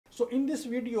So in this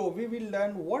video, we will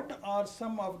learn what are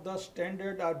some of the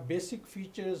standard or basic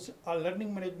features a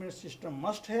learning management system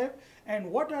must have,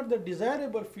 and what are the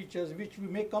desirable features which we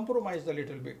may compromise a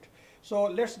little bit. So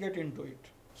let's get into it.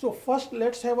 So first,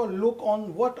 let's have a look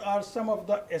on what are some of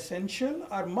the essential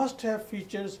or must-have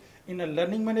features in a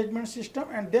learning management system,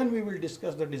 and then we will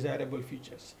discuss the desirable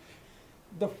features.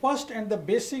 The first and the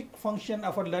basic function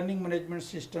of a learning management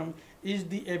system is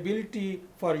the ability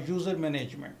for user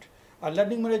management. A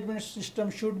learning management system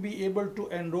should be able to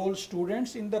enroll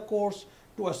students in the course,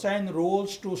 to assign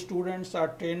roles to students or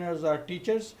trainers or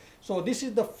teachers. So this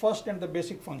is the first and the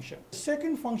basic function. The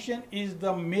second function is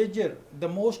the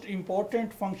most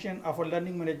important function of a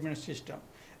learning management system,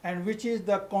 and which is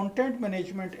the content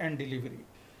management and delivery.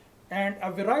 And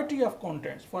a variety of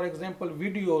contents, for example,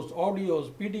 videos,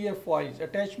 audios, PDF files,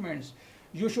 attachments.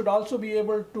 You should also be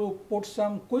able to put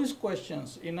some quiz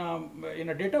questions in a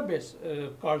database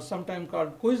sometimes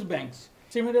called quiz banks.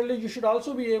 Similarly, you should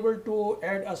also be able to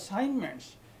add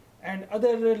assignments and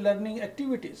other learning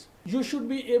activities. You should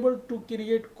be able to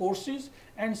create courses,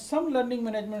 and some learning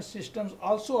management systems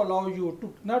also allow you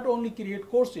to not only create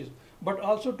courses but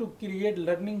also to create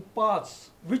learning paths,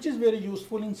 which is very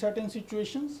useful in certain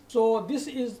situations. So this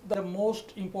is the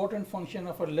most important function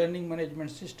of a learning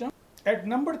management system. At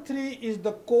number 3 is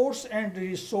the course and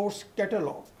resource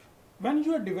catalog. When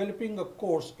you are developing a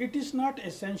course, it is not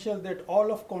essential that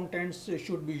all of contents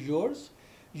should be yours.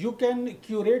 You can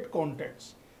curate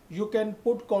contents. You can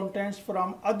put contents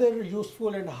from other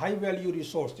useful and high value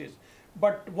resources.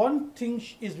 But one thing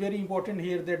is very important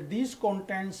here, that these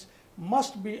contents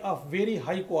must be of very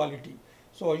high quality.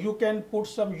 So you can put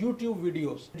some YouTube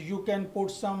videos, you can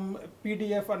put some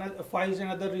PDF and files and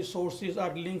other resources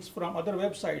or links from other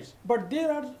websites. But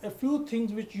there are a few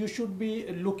things which you should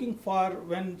be looking for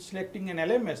when selecting an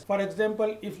LMS. For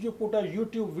example, if you put a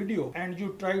YouTube video and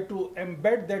you try to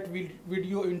embed that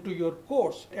video into your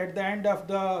course, at the end of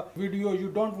the video you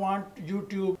don't want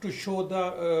YouTube to show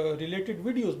the related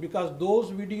videos, because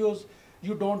those videos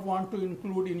you don't want to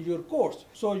include in your course.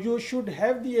 So you should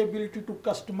have the ability to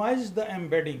customize the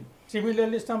embedding.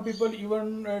 Similarly, some people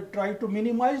even try to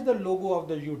minimize the logo of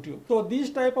the YouTube. So these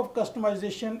type of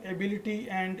customization ability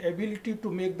and ability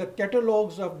to make the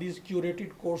catalogs of these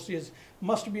curated courses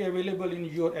must be available in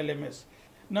your LMS.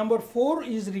 Number 4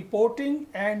 is reporting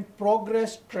and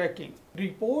progress tracking.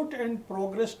 Report and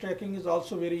progress tracking is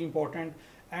also very important,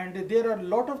 and there are a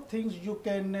lot of things you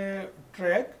can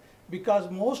track,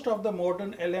 because most of the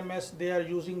modern LMS, they are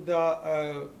using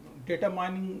the data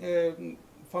mining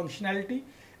functionality,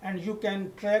 and you can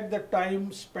track the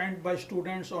time spent by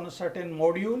students on a certain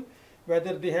module,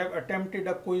 whether they have attempted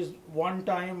a quiz 1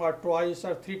 time or twice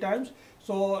or 3 times.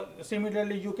 So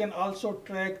similarly, you can also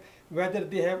track whether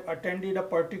they have attended a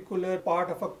particular part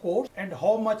of a course and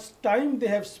how much time they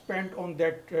have spent on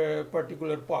that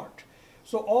particular part.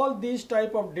 So all these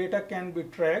type of data can be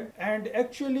tracked, and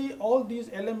actually all these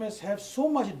LMS have so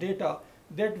much data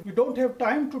that we don't have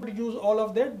time to use all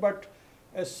of that, but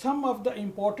some of the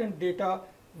important data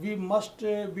we must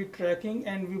be tracking,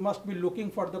 and we must be looking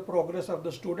for the progress of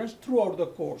the students throughout the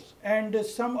course. And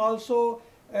some also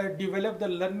develop the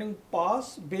learning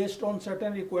paths based on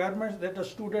certain requirements that a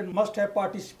student must have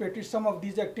participated some of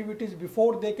these activities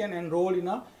before they can enroll in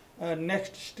a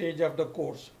next stage of the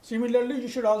course. Similarly, you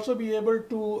should also be able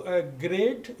to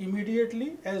grade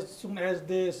immediately as soon as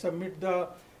they submit the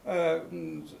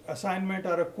assignment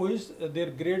or a quiz. Their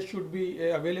grade should be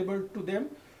available to them.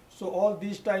 So all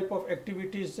these type of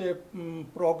activities,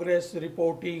 progress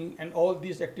reporting and all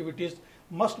these activities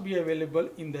must be available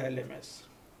in the LMS.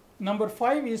 Number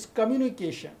 5 is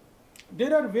communication.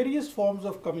 There are various forms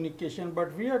of communication,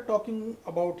 but we are talking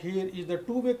about here is the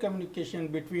two-way communication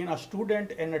between a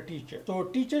student and a teacher. So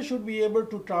teacher should be able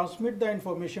to transmit the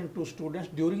information to students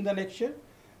during the lecture.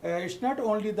 It's not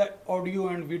only the audio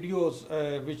and videos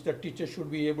which the teacher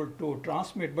should be able to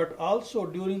transmit, but also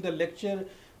during the lecture,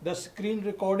 the screen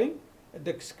recording,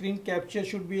 the screen capture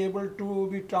should be able to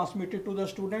be transmitted to the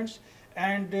students.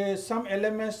 And some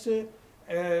LMS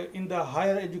in the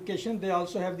higher education, they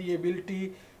also have the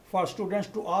ability for students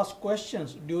to ask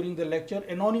questions during the lecture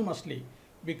anonymously,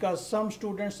 because some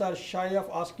students are shy of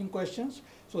asking questions.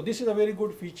 So this is a very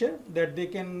good feature that they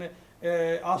can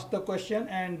ask the question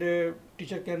and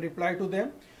teacher can reply to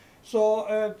them.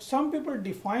 So some people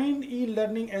define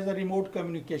e-learning as a remote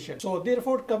communication. So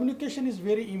therefore communication is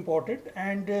very important,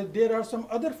 and there are some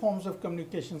other forms of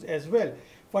communications as well.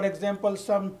 For example,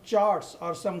 some charts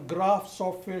or some graph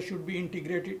software should be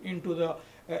integrated into the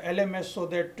LMS so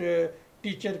that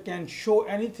teacher can show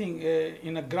anything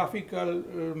in a graphical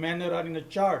manner or in a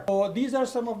chart. So these are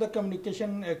some of the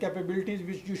communication capabilities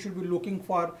which you should be looking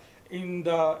for in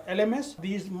the LMS.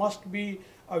 These must be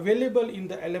available in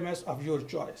the LMS of your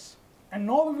choice. And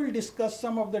now we will discuss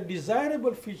some of the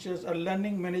desirable features a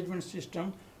learning management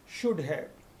system should have.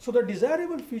 So the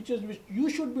desirable features which you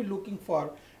should be looking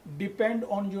for depend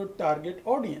on your target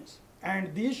audience.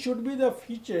 And these should be the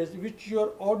features which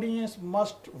your audience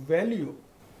must value.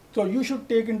 So you should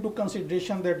take into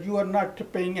consideration that you are not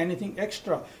paying anything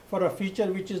extra for a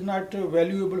feature which is not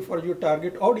valuable for your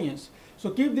target audience. So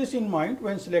keep this in mind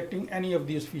when selecting any of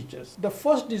these features. The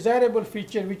first desirable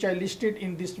feature which I listed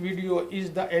in this video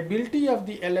is the ability of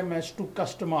the LMS to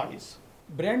customize.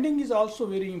 Branding is also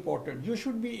very important. You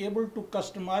should be able to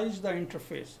customize the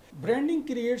interface. Branding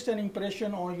creates an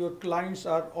impression on your clients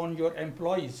or on your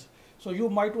employees. So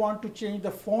you might want to change the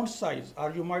font size,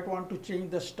 or you might want to change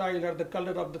the style or the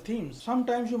color of the themes.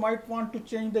 Sometimes you might want to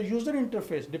change the user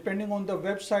interface depending on the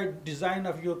website design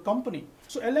of your company.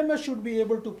 So LMS should be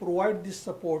able to provide this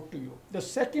support to you. The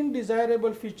second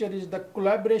desirable feature is the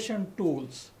collaboration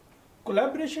tools.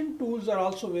 Collaboration tools are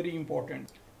also very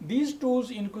important. These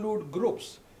tools include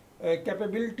groups,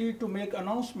 capability to make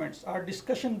announcements, or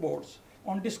discussion boards.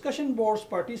 On discussion boards,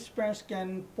 participants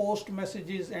can post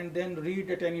messages and then read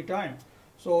at any time.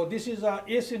 So this is an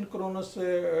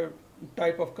asynchronous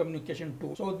type of communication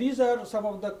tool. So these are some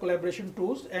of the collaboration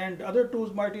tools, and other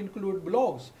tools might include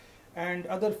blogs, and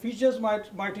other features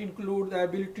might include the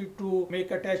ability to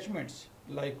make attachments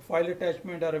like file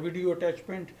attachment or a video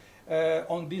attachment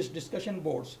on these discussion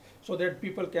boards so that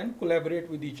people can collaborate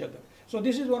with each other. So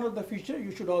this is one of the features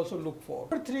you should also look for.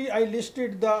 Number 3, I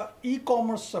listed the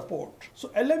e-commerce support. So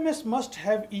LMS must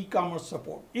have e-commerce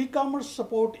support. E-commerce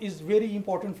support is very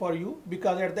important for you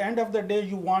because at the end of the day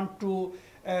you want to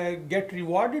get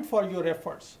rewarded for your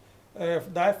efforts.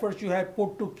 The efforts you have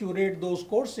put to curate those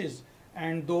courses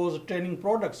and those training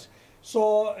products.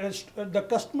 So the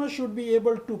customer should be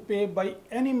able to pay by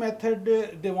any method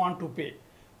they want to pay.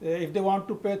 If they want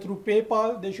to pay through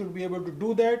PayPal, they should be able to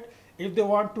do that. If they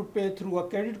want to pay through a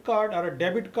credit card or a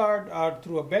debit card or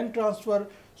through a bank transfer,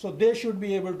 so they should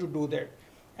be able to do that.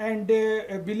 And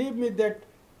believe me that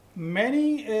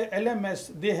many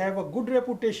LMS, they have a good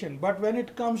reputation, but when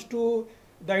it comes to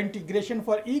the integration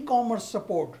for e-commerce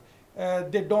support,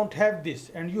 they don't have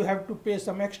this, and you have to pay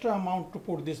some extra amount to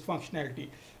put this functionality.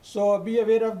 So be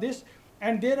aware of this.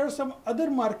 And there are some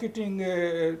other marketing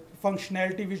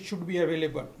functionality which should be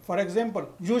available. For example,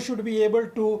 you should be able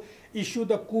to issue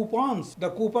the coupons, the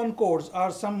coupon codes,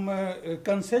 or some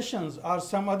concessions, or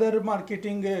some other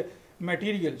marketing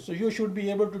material. So you should be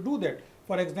able to do that.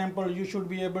 For example, you should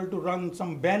be able to run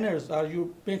some banners, or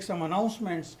you make some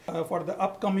announcements for the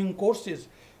upcoming courses.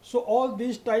 So all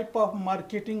these type of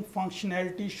marketing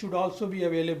functionality should also be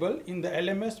available in the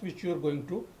LMS which you are going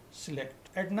to select.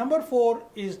 At number 4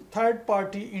 is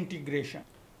third-party integration.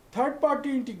 Third-party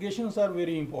integrations are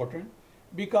very important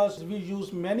because we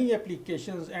use many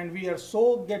applications and we are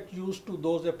so get used to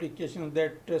those applications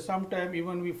that sometimes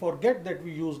even we forget that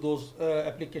we use those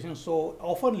applications so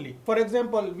oftenly. For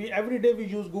example, every day we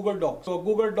use Google Docs. So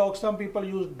Google Docs, some people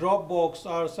use Dropbox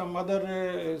or some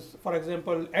other, for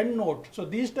example, EndNote. So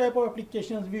these type of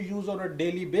applications we use on a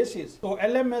daily basis. So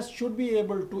LMS should be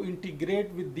able to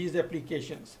integrate with these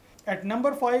applications. At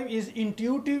number 5 is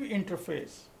intuitive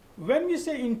interface. When we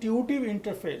say intuitive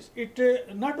interface,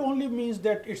 it not only means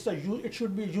that it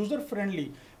should be user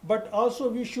friendly, but also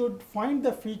we should find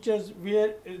the features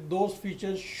where those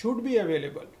features should be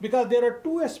available. Because there are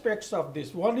two aspects of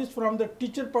this. One is from the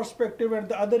teacher perspective and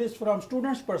the other is from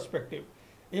students' perspective.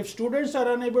 If students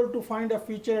are unable to find a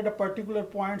feature at a particular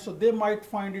point, so they might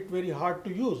find it very hard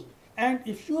to use. And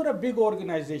if you're a big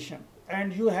organization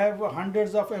and you have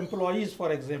hundreds of employees,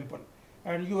 for example,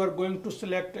 and you are going to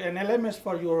select an LMS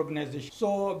for your organization.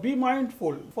 So be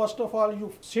mindful. First of all,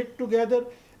 you sit together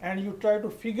and you try to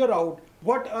figure out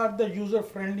what are the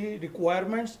user-friendly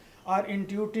requirements or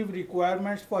intuitive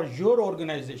requirements for your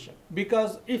organization.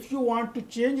 Because if you want to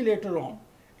change later on,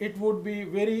 it would be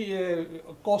very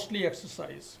costly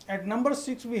exercise. At number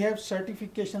 6, we have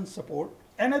certification support.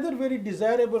 Another very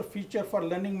desirable feature for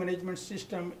learning management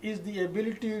system is the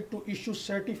ability to issue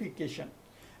certification.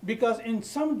 Because in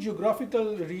some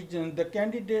geographical regions, the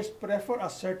candidates prefer a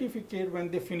certificate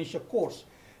when they finish a course.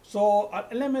 So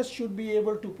LMS should be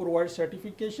able to provide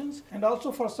certifications, and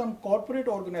also for some corporate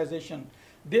organization,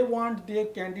 they want their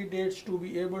candidates to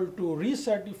be able to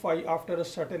recertify after a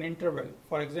certain interval,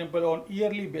 for example, on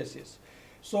yearly basis.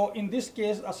 So in this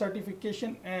case, a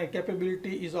certification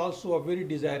capability is also a very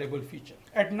desirable feature.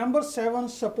 At number 7,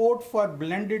 support for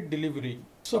blended delivery.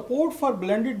 Support for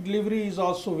blended delivery is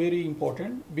also very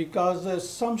important because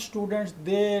some students,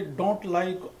 they don't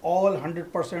like all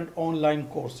 100% online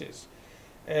courses.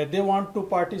 They want to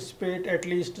participate at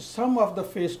least some of the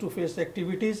face-to-face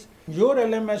activities. Your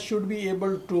LMS should be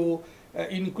able to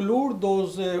include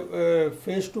those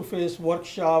face-to-face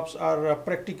workshops or a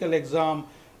practical exam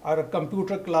or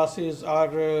computer classes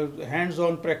or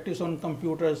hands-on practice on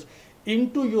computers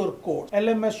into your course.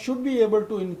 LMS should be able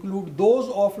to include those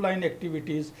offline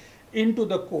activities into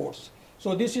the course.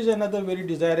 So this is another very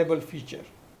desirable feature.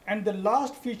 And the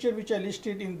last feature which I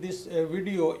listed in this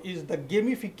video is the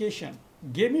gamification.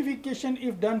 Gamification,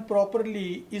 if done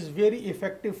properly, is very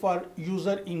effective for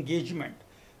user engagement.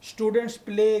 Students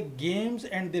play games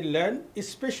and they learn,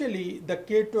 especially the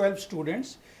K-12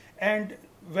 students, and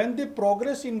when they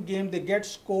progress in game, they get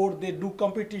scored, they do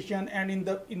competition, and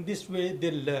in this way they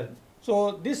learn.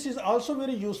 So this is also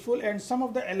very useful, and some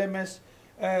of the LMS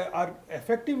are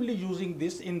effectively using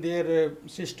this in their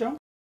system.